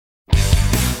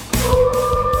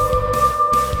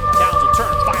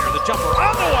jumper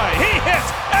on the way. He hits,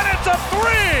 and it's a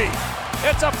three.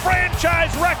 It's a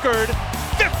franchise record,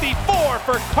 54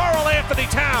 for Karl Anthony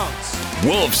Towns.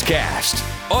 Wolves Cast,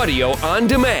 audio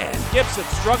on demand. Gibson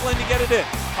struggling to get it in.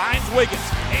 Finds Wiggins.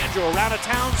 Andrew around a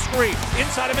Towns screen.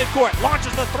 Inside of midcourt.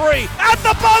 Launches the three. At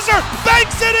the buzzer.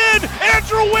 Banks it in.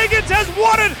 Andrew Wiggins has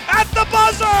won it at the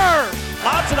buzzer.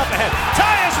 Lobs it up ahead.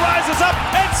 Tyus rises up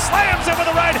and slams it with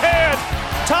the right hand.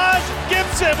 Taj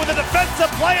Gibson with a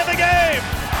defensive play of the game.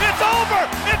 It's over.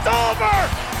 It's over.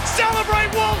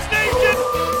 Celebrate, Wolves Nation.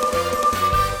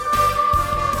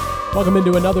 Welcome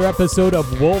into another episode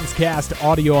of Wolves Cast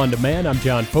Audio on Demand. I'm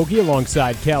John Focke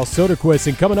alongside Cal Soderquist,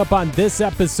 and coming up on this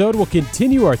episode, we'll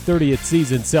continue our 30th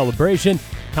season celebration.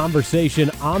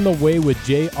 Conversation on the way with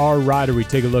J.R. Rider. We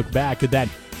take a look back at that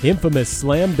infamous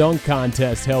slam dunk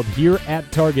contest held here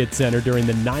at Target Center during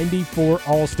the '94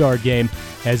 All-Star Game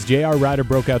as J.R. Rider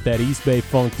broke out that East Bay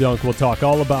Funk dunk. We'll talk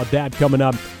all about that coming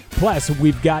up. Plus,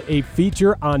 we've got a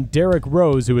feature on Derrick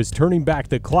Rose, who is turning back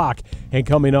the clock and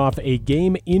coming off a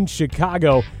game in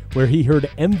Chicago where he heard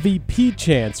MVP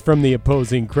chants from the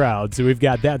opposing crowd. So we've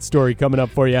got that story coming up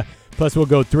for you. Plus, we'll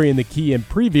go 3 in the key and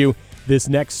preview this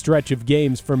next stretch of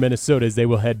games for Minnesota as they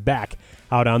will head back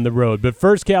out on the road. But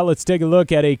first, Cal, let's take a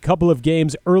look at a couple of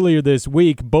games earlier this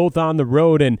week, both on the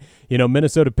road, and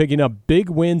Minnesota picking up big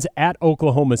wins at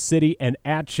Oklahoma City and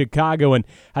at Chicago. And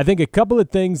I think a couple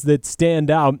of things that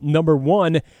stand out. Number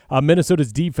one,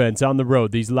 Minnesota's defense on the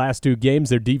road. These last 2 games,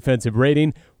 their defensive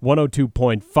rating,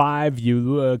 102.5.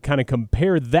 You kind of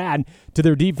compare that to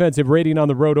their defensive rating on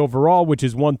the road overall, which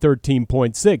is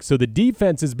 113.6. So the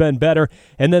defense has been better.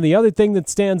 And then the other thing that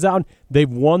stands out,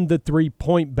 they've won the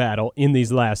 3-point battle in these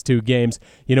last 2 games.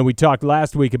 We talked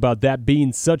last week about that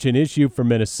being such an issue for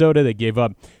Minnesota. They gave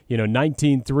up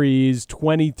 19 threes,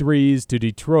 20 threes to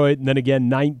Detroit, and then again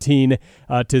 19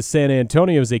 to San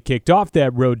Antonio as they kicked off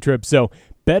that road trip. So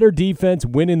better defense,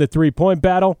 winning the 3-point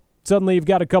battle. Suddenly you've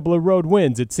got a couple of road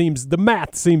wins. It seems the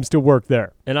math seems to work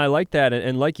there. And I like that.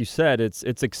 And like you said, it's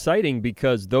exciting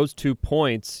because those 2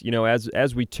 points,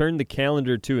 as we turn the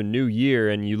calendar to a new year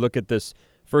and you look at this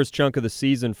first chunk of the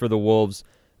season for the Wolves,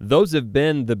 those have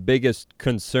been the biggest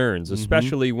concerns,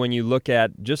 especially when you look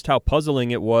at just how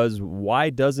puzzling it was. Why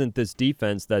doesn't this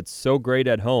defense that's so great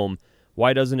at home,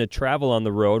 why doesn't it travel on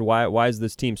the road? Why is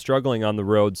this team struggling on the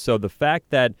road? So the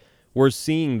fact that we're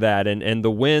seeing that and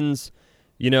the wins,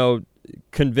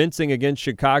 convincing against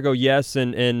Chicago, yes,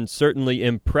 and certainly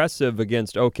impressive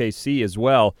against OKC as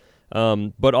well,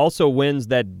 but also wins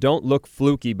that don't look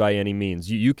fluky by any means.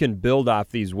 You can build off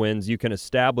these wins. You can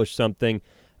establish something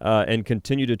and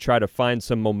continue to try to find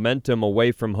some momentum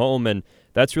away from home, and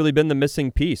that's really been the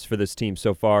missing piece for this team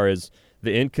so far is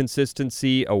the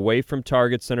inconsistency away from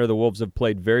Target Center. The Wolves have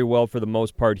played very well for the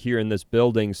most part here in this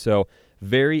building, so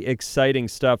very exciting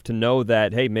stuff to know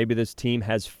that, hey, maybe this team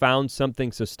has found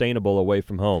something sustainable away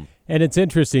from home. And it's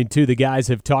interesting, too, the guys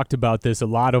have talked about this a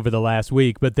lot over the last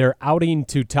week, but they're outing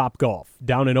to Topgolf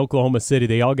down in Oklahoma City.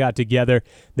 They all got together.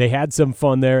 They had some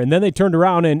fun there, and then they turned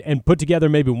around and put together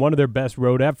maybe one of their best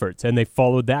road efforts, and they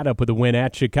followed that up with a win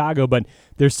at Chicago. But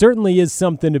there certainly is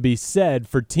something to be said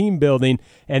for team building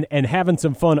and having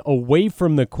some fun away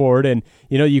from the court. And,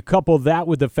 you couple that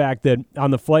with the fact that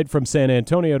on the flight from San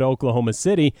Antonio to Oklahoma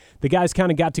City, the guys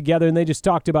kind of got together and they just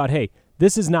talked about, hey,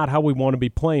 this is not how we want to be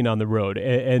playing on the road.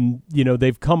 And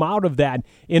they've come out of that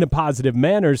in a positive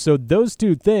manner. So those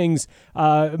 2 things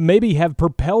maybe have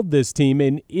propelled this team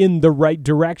in the right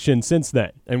direction since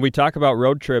then. And we talk about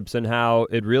road trips and how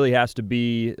it really has to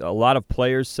be, a lot of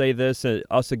players say this,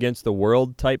 us against the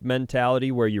world type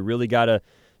mentality where you really got to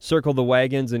circle the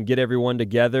wagons and get everyone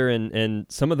together. And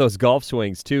some of those golf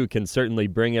swings, too, can certainly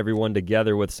bring everyone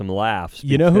together with some laughs.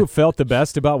 You know who felt the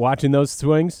best about watching those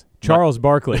swings? Charles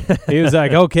Barkley. He was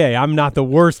like, okay, I'm not the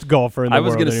worst golfer in the world. I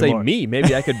was going to say anymore. me.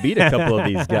 Maybe I could beat a couple of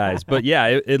these guys. But, yeah,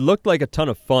 it looked like a ton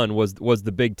of fun was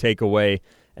the big takeaway.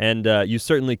 And you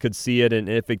certainly could see it. And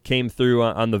if it came through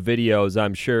on the videos,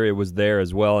 I'm sure it was there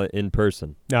as well in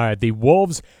person. All right, the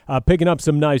Wolves picking up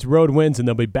some nice road wins, and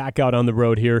they'll be back out on the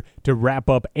road here to wrap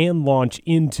up and launch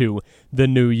into the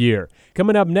new year.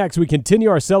 Coming up next, we continue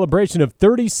our celebration of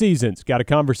 30 seasons. Got a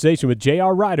conversation with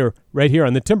J.R. Rider right here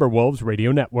on the Timberwolves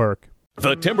Radio Network.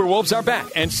 The Timberwolves are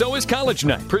back, and so is College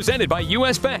Night, presented by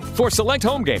U.S. Bank. For select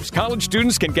home games, college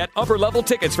students can get upper-level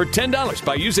tickets for $10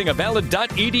 by using a valid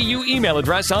 .edu email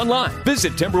address online.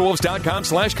 Visit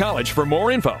Timberwolves.com/college for more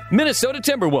info. Minnesota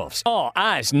Timberwolves, all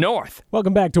eyes north.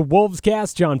 Welcome back to Wolves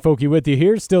Cast. John Focke with you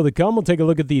here. Still to come, we'll take a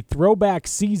look at the throwback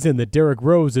season that Derrick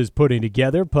Rose is putting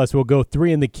together. Plus, we'll go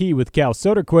 3 in the key with Cal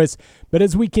Soderquist. But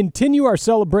as we continue our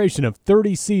celebration of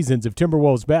 30 seasons of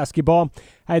Timberwolves basketball,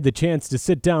 I had the chance to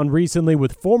sit down recently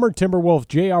with former Timberwolf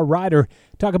J.R. Rider,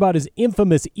 talk about his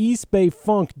infamous East Bay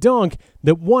Funk dunk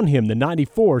that won him the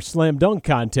 '94 Slam Dunk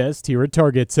Contest here at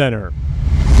Target Center.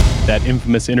 That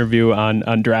infamous interview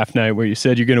on draft night where you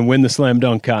said you're going to win the Slam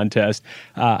Dunk Contest.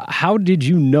 How did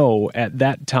you know at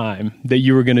that time that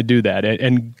you were going to do that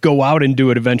and go out and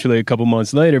do it eventually a couple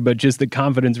months later, but just the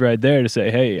confidence right there to say,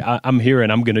 hey, I'm here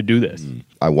and I'm going to do this?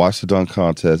 I watched the dunk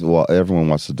contest. Well, everyone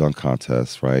watched the dunk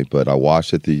contest, right? But I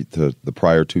watched it the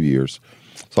prior 2 years.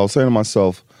 So I was saying to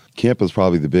myself, Kemp is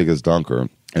probably the biggest dunker.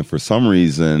 And for some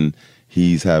reason,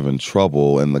 he's having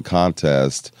trouble in the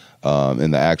contest,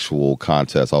 in the actual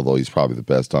contest, although he's probably the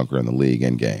best dunker in the league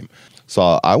in game.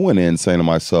 So I went in saying to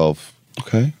myself,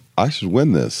 okay, I should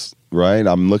win this, right?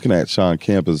 I'm looking at Shawn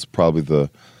Kemp as probably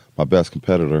my best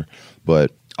competitor,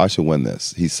 but I should win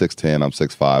this. He's 6'10", I'm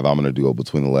 6'5". I'm going to do it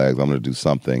between the legs. I'm going to do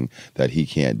something that he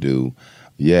can't do.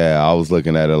 Yeah, I was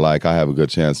looking at it like I have a good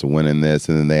chance to win in this.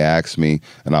 And then they asked me,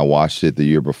 and I watched it the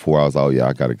year before. I was like, oh, yeah,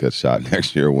 I got a good shot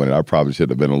next year winning. I probably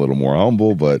should have been a little more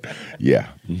humble, but yeah.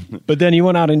 But then you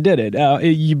went out and did it.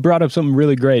 You brought up something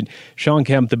really great. Shawn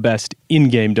Kemp, the best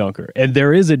in-game dunker. And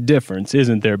there is a difference,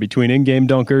 isn't there, between in-game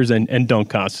dunkers and dunk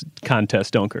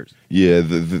contest dunkers? Yeah,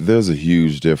 there's a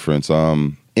huge difference.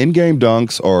 In-game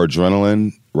dunks are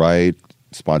adrenaline, right?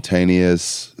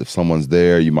 Spontaneous. If someone's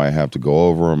there, you might have to go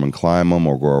over them and climb them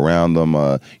or go around them.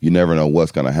 You never know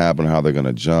what's going to happen, how they're going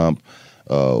to jump,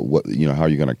 how you're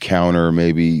going to counter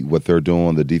maybe what they're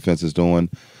doing, the defense is doing.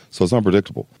 So it's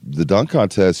unpredictable. The dunk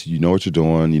contest, you know what you're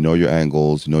doing, you know your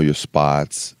angles, you know your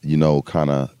spots, you know kind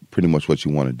of pretty much what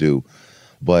you want to do.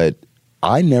 But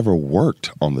I never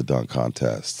worked on the dunk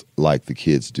contest like the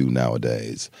kids do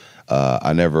nowadays.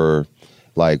 I never...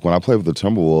 Like when I played with the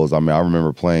Timberwolves, I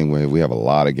remember playing when we have a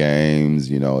lot of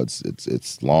games. You know,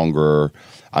 it's longer.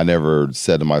 I never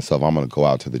said to myself, I'm going to go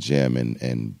out to the gym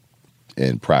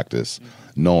and practice,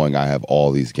 knowing I have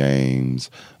all these games,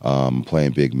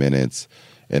 playing big minutes,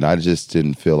 and I just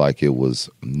didn't feel like it was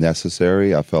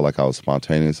necessary. I felt like I was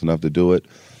spontaneous enough to do it.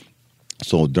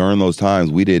 So during those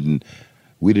times, we didn't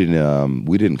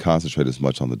concentrate as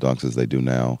much on the dunks as they do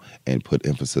now, and put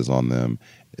emphasis on them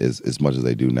as much as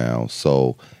they do now.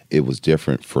 So it was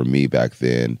different for me back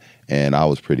then, and I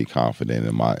was pretty confident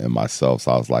in myself.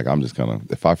 So I was like, I'm just gonna,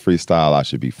 if I freestyle, I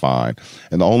should be fine.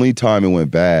 And the only time it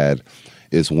went bad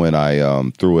is when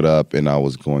I threw it up and I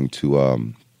was going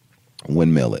to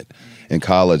windmill it. In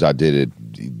college, I did it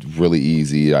really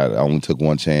easy. I only took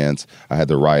one chance. I had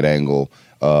the right angle.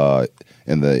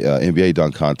 In the NBA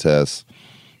dunk contest,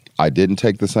 I didn't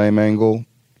take the same angle.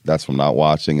 That's from not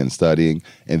watching and studying.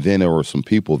 And then there were some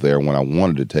people there when I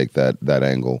wanted to take that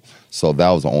angle. So that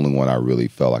was the only one I really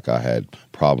felt like I had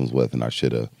problems with, and I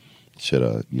should have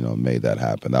made that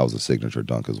happen. That was a signature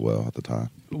dunk as well at the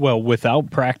time. Well, without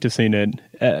practicing it,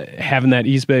 having that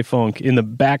East Bay Funk in the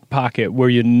back pocket, were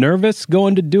you nervous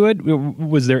going to do it?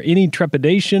 Was there any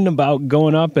trepidation about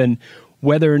going up and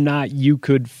whether or not you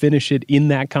could finish it in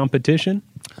that competition?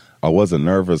 I wasn't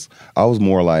nervous. I was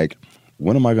more like,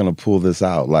 when am I going to pull this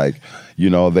out? Like,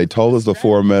 they told us the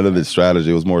format of the strategy.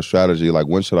 It was more strategy, like,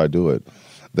 when should I do it?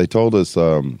 They told us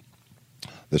the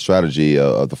strategy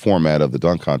of the format of the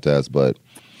dunk contest, but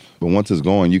once it's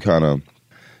going, you kind of,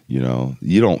 you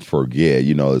don't forget.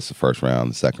 It's the first round,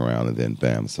 the second round, and then,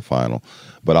 bam, it's the final.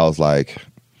 But I was like,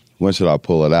 when should I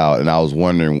pull it out? And I was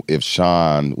wondering if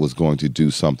Shawn was going to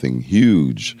do something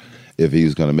huge, if he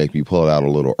was going to make me pull it out a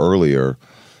little earlier.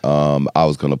 I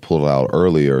was going to pull it out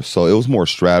earlier. So it was more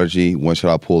strategy. When should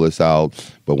I pull this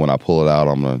out? But when I pull it out,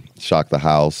 I'm going to shock the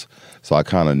house. So I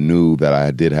kind of knew that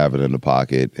I did have it in the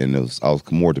pocket, and I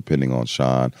was more depending on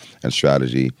Shawn and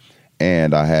strategy.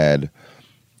 And I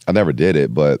never did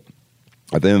it, but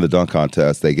at the end of the dunk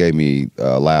contest, they gave me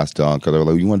last dunk. They were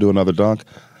like, you want to do another dunk?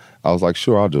 I was like,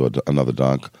 sure, I'll do another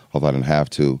dunk, although I didn't have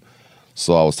to.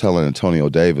 So I was telling Antonio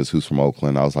Davis, who's from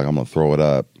Oakland, I was like, I'm going to throw it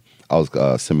up. I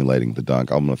was simulating the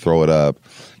dunk. I'm going to throw it up,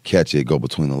 catch it, go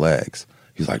between the legs.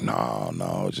 He's like,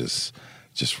 no, just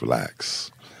relax.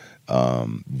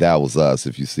 That was us.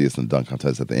 If you see us in the dunk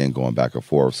contest at the end going back and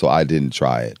forth. So I didn't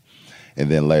try it. And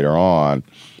then later on,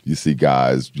 you see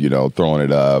guys, throwing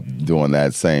it up, doing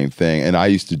that same thing. And I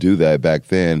used to do that back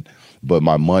then, but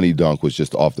my money dunk was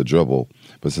just off the dribble.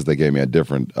 But since they gave me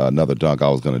another dunk, I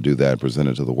was going to do that and present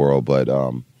it to the world. But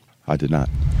I did not.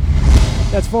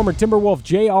 That's former Timberwolf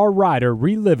J.R. Rider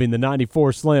reliving the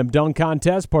 '94 Slam Dunk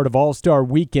Contest, part of All-Star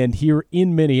Weekend here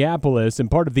in Minneapolis, and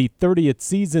part of the 30th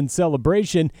season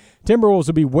celebration. Timberwolves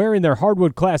will be wearing their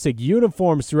Hardwood Classic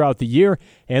uniforms throughout the year,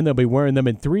 and they'll be wearing them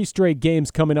in 3 straight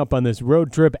games coming up on this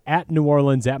road trip at New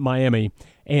Orleans, at Miami,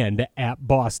 and at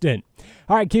Boston.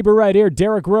 All right, keep it right here.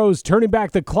 Derrick Rose turning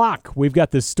back the clock. We've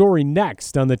got the story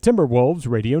next on the Timberwolves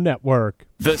Radio Network.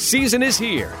 The season is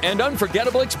here, and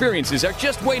unforgettable experiences are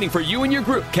just waiting for you and your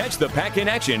group. Catch the pack in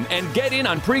action and get in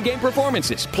on pregame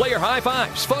performances, player high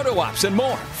fives, photo ops, and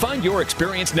more. Find your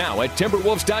experience now at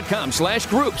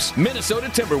timberwolves.com/groups. Minnesota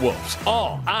Timberwolves,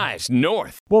 all eyes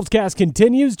north. Wolvescast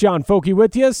continues. John Focke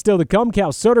with you. Still to come,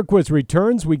 Cal Soderquist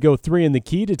returns. We go 3 in the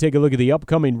key to take a look at the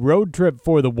upcoming road trip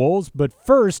for the Wolves. But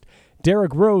first,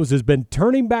 Derrick Rose has been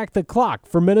turning back the clock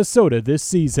for Minnesota this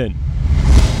season.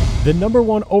 The number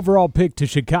 1 overall pick to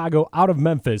Chicago out of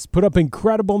Memphis put up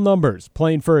incredible numbers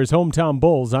playing for his hometown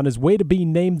Bulls on his way to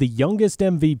being named the youngest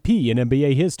MVP in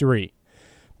NBA history.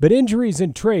 But injuries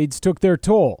and trades took their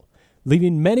toll,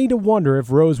 leaving many to wonder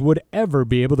if Rose would ever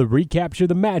be able to recapture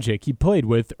the magic he played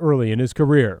with early in his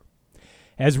career.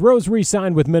 As Rose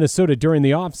re-signed with Minnesota during the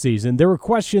offseason, there were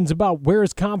questions about where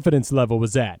his confidence level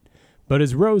was at. But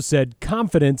as Rose said,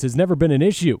 confidence has never been an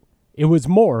issue. It was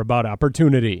more about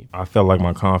opportunity. I felt like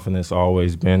my confidence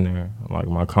always been there. Like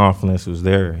my confidence was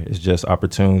there. It's just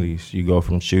opportunities. You go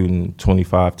from shooting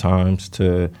 25 times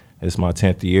to it's my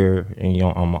 10th year, and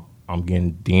I'm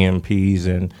getting DMPs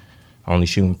and only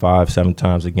shooting 5-7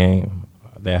 times a game.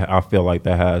 I feel like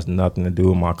that has nothing to do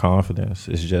with my confidence.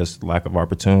 It's just lack of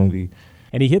opportunity.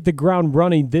 And he hit the ground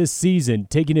running this season,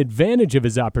 taking advantage of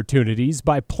his opportunities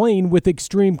by playing with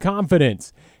extreme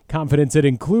confidence. Confidence that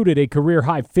included a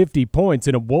career-high 50 points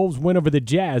in a Wolves win over the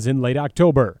Jazz in late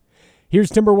October. Here's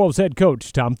Timberwolves head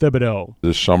coach Tom Thibodeau.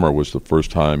 This summer was the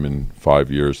first time in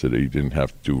 5 years that he didn't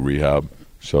have to do rehab,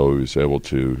 so he was able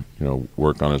to,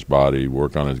 work on his body,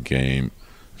 work on his game.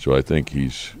 So I think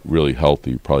he's really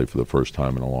healthy, probably for the first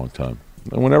time in a long time.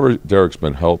 And whenever Derrick's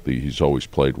been healthy, he's always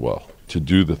played well. To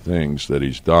do the things that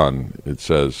he's done, it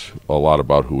says a lot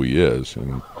about who he is.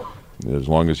 And as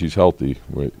long as he's healthy,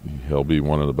 he'll be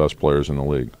one of the best players in the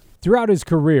league. Throughout his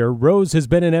career, Rose has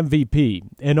been an MVP,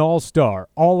 an All-Star,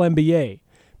 All-NBA.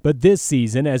 But this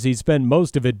season, as he spent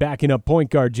most of it backing up point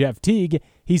guard Jeff Teague,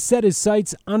 he set his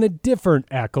sights on a different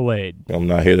accolade. I'm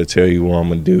not here to tell you what I'm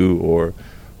going to do or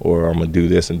I'm going to do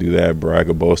this and do that, brag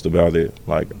or boast about it.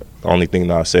 Like, the only thing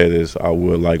that I said is I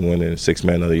would like winning 6th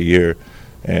Man of the Year.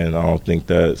 And I don't think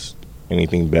that's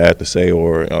anything bad to say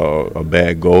or a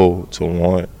bad goal to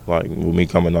want. Like, with me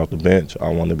coming off the bench, I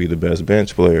want to be the best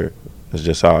bench player. That's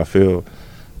just how I feel.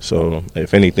 So,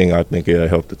 if anything, I think it'll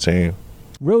help the team.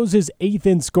 Rose is 8th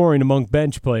in scoring among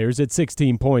bench players at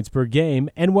 16 points per game,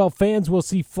 and while fans will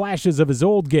see flashes of his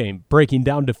old game, breaking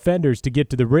down defenders to get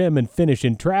to the rim and finish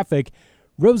in traffic,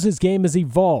 Rose's game has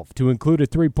evolved to include a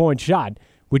three-point shot,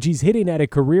 which he's hitting at a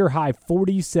career-high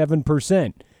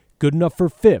 47%. Good enough for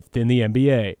 5th in the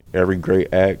NBA. Every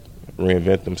great act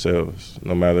reinvent themselves,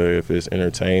 no matter if it's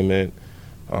entertainment,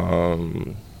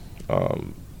 in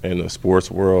the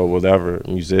sports world, whatever,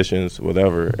 musicians,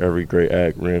 whatever. Every great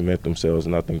act reinvent themselves,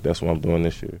 and I think that's what I'm doing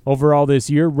this year. Overall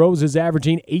this year, Rose is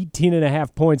averaging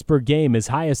 18.5 points per game, his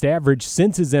highest average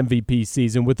since his MVP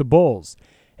season with the Bulls.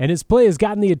 And his play has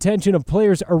gotten the attention of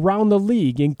players around the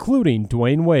league, including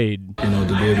Dwayne Wade.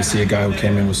 To be able to see a guy who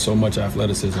came in with so much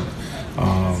athleticism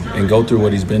and go through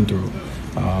what he's been through,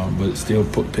 but still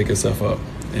pick himself up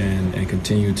and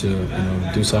continue to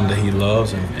do something that he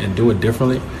loves and do it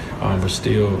differently, but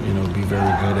still be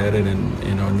very good at it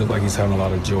and look like he's having a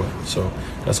lot of joy. So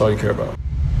that's all you care about.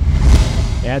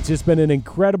 Yeah, it's just been an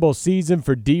incredible season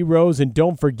for D. Rose, and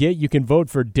don't forget you can vote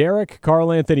for Derrick,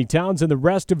 Karl-Anthony Towns, and the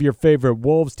rest of your favorite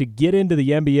Wolves to get into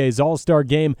the NBA's All-Star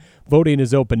Game. Voting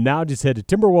is open now. Just head to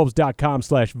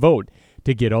timberwolves.com/vote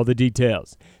to get all the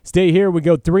details. Stay here. We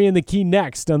go 3 in the key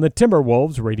next on the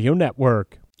Timberwolves Radio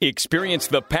Network. Experience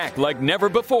the pack like never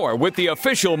before with the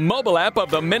official mobile app of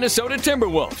the Minnesota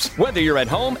Timberwolves. Whether you're at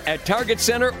home, at Target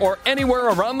Center, or anywhere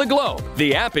around the globe,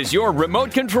 the app is your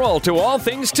remote control to all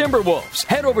things Timberwolves.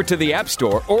 Head over to the App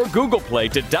Store or Google Play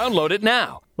to download it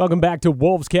now. Welcome back to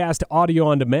Wolvescast Audio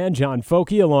on Demand. John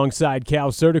Focke alongside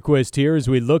Cal Soderquist here as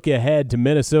we look ahead to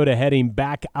Minnesota heading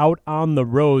back out on the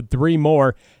road. 3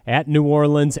 more at New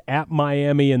Orleans, at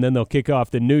Miami, and then they'll kick off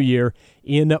the new year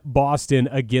in Boston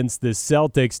against the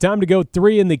Celtics. Time to go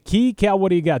 3 in the key. Cal, what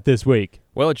do you got this week?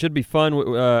 Well, it should be fun.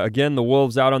 Again, the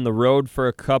Wolves out on the road for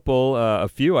a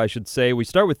few, I should say. We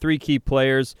start with 3 key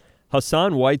players.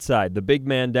 Hassan Whiteside, the big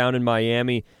man down in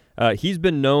Miami. He's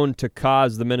been known to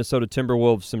cause the Minnesota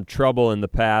Timberwolves some trouble in the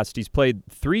past. He's played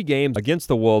 3 games against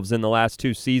the Wolves in the last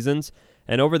 2 seasons,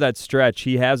 and over that stretch,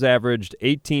 he has averaged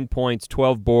 18 points,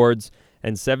 12 boards,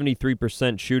 and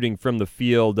 73% shooting from the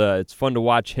field. It's fun to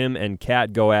watch him and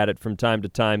Cat go at it from time to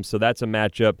time, so that's a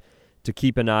matchup to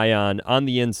keep an eye on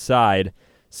the inside.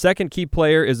 Second key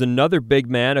player is another big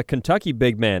man, a Kentucky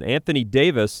big man, Anthony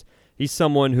Davis. He's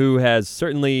someone who has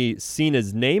certainly seen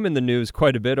his name in the news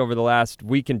quite a bit over the last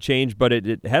week and change, but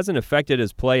it hasn't affected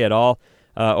his play at all.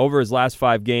 Over his last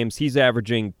 5 games, he's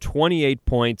averaging 28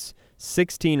 points,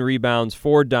 16 rebounds,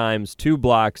 4 dimes, 2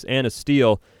 blocks, and a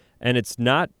steal. And it's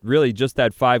not really just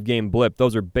that 5-game blip.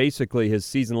 Those are basically his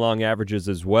season-long averages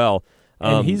as well.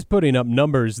 And he's putting up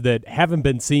numbers that haven't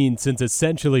been seen since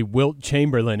essentially Wilt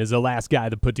Chamberlain is the last guy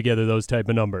that put together those type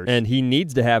of numbers. And he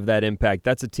needs to have that impact.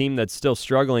 That's a team that's still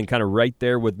struggling kind of right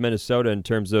there with Minnesota in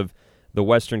terms of the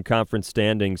Western Conference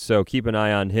standings, so keep an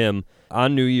eye on him.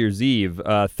 On New Year's Eve,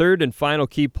 third and final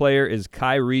key player is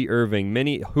Kyrie Irving.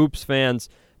 Many Hoops fans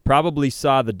probably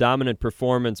saw the dominant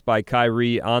performance by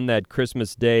Kyrie on that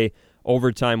Christmas Day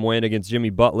overtime win against Jimmy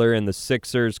Butler and the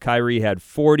Sixers. Kyrie had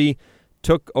 40.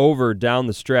 Took over down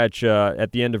the stretch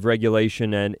at the end of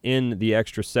regulation and in the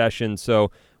extra session.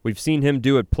 So we've seen him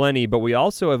do it plenty, but we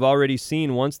also have already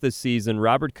seen once this season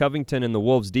Robert Covington and the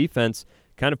Wolves defense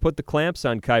kind of put the clamps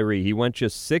on Kyrie. He went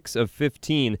just 6 of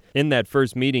 15 in that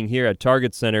first meeting here at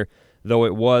Target Center, though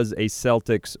it was a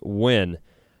Celtics win.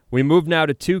 We move now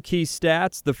to 2 key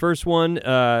stats. The first one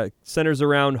centers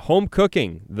around home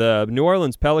cooking. The New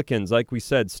Orleans Pelicans, like we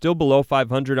said, still below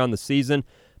 500 on the season,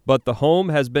 but the home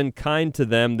has been kind to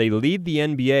them. They lead the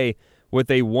NBA with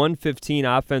a 115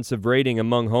 offensive rating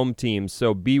among home teams,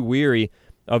 so be wary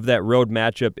of that road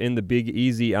matchup in the Big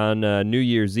Easy on New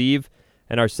Year's Eve.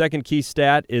 And our second key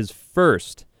stat is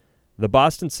first. The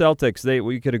Boston Celtics,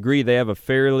 we could agree they have a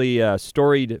fairly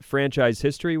storied franchise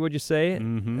history, would you say?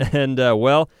 Mm-hmm. And,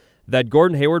 that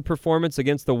Gordon Hayward performance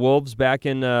against the Wolves back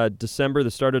in December,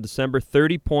 the start of December,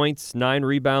 30 points, 9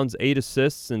 rebounds, 8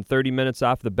 assists, and 30 minutes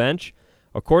off the bench.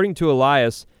 According to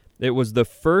Elias, it was the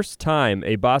first time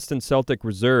a Boston Celtic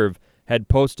reserve had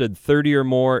posted 30 or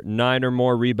more, 9 or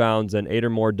more rebounds, and 8 or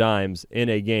more dimes in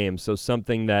a game. So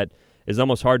something that is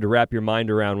almost hard to wrap your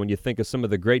mind around when you think of some of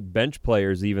the great bench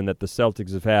players even that the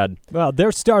Celtics have had. Well,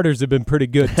 their starters have been pretty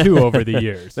good, too, over the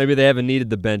years. Maybe they haven't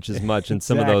needed the bench as much in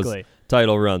some of those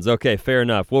title runs. Okay, fair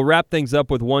enough. We'll wrap things up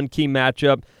with one key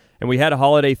matchup. And we had a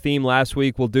holiday theme last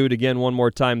week. We'll do it again one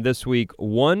more time this week.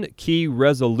 One key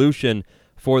resolution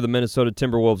for the Minnesota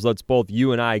Timberwolves. Let's both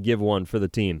you and I give one for the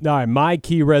team. All right, my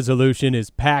key resolution is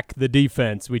pack the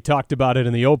defense. We talked about it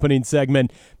in the opening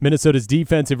segment. Minnesota's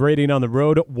defensive rating on the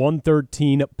road,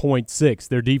 113.6.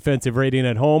 Their defensive rating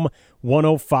at home,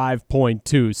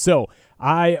 105.2. So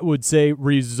I would say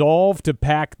resolve to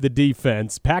pack the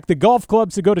defense. Pack the golf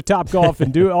clubs to go to Topgolf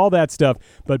and do all that stuff,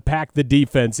 but pack the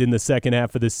defense in the second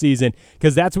half of the season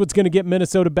because that's what's going to get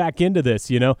Minnesota back into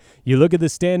this. You know, you look at the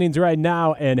standings right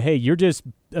now, and, hey, you're just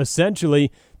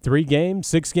essentially 3-game,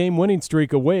 6-game winning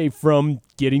streak away from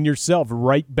getting yourself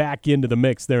right back into the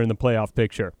mix there in the playoff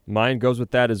picture. Mine goes with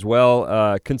that as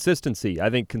well. Consistency. I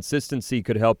think consistency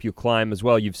could help you climb as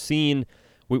well. You've seen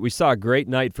we saw a great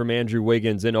night from Andrew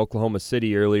Wiggins in Oklahoma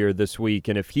City earlier this week,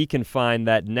 and if he can find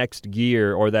that next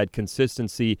gear or that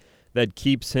consistency that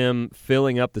keeps him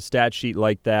filling up the stat sheet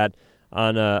like that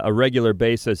on a regular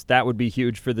basis, that would be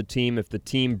huge for the team. If the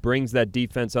team brings that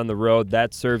defense on the road,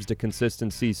 that serves to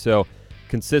consistency. So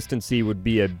consistency would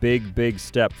be a big, big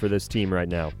step for this team right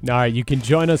now. All right, you can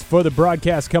join us for the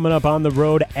broadcast coming up on the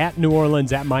road at New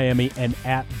Orleans, at Miami, and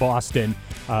at Boston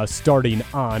starting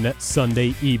on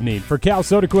Sunday evening. For Cal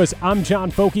Soderquist, I'm John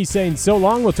Focke saying so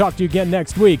long. We'll talk to you again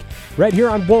next week right here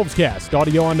on Wolvescast,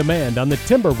 audio on demand on the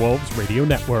Timberwolves Radio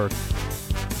Network.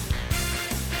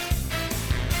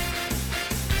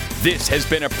 This has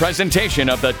been a presentation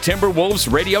of the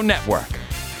Timberwolves Radio Network.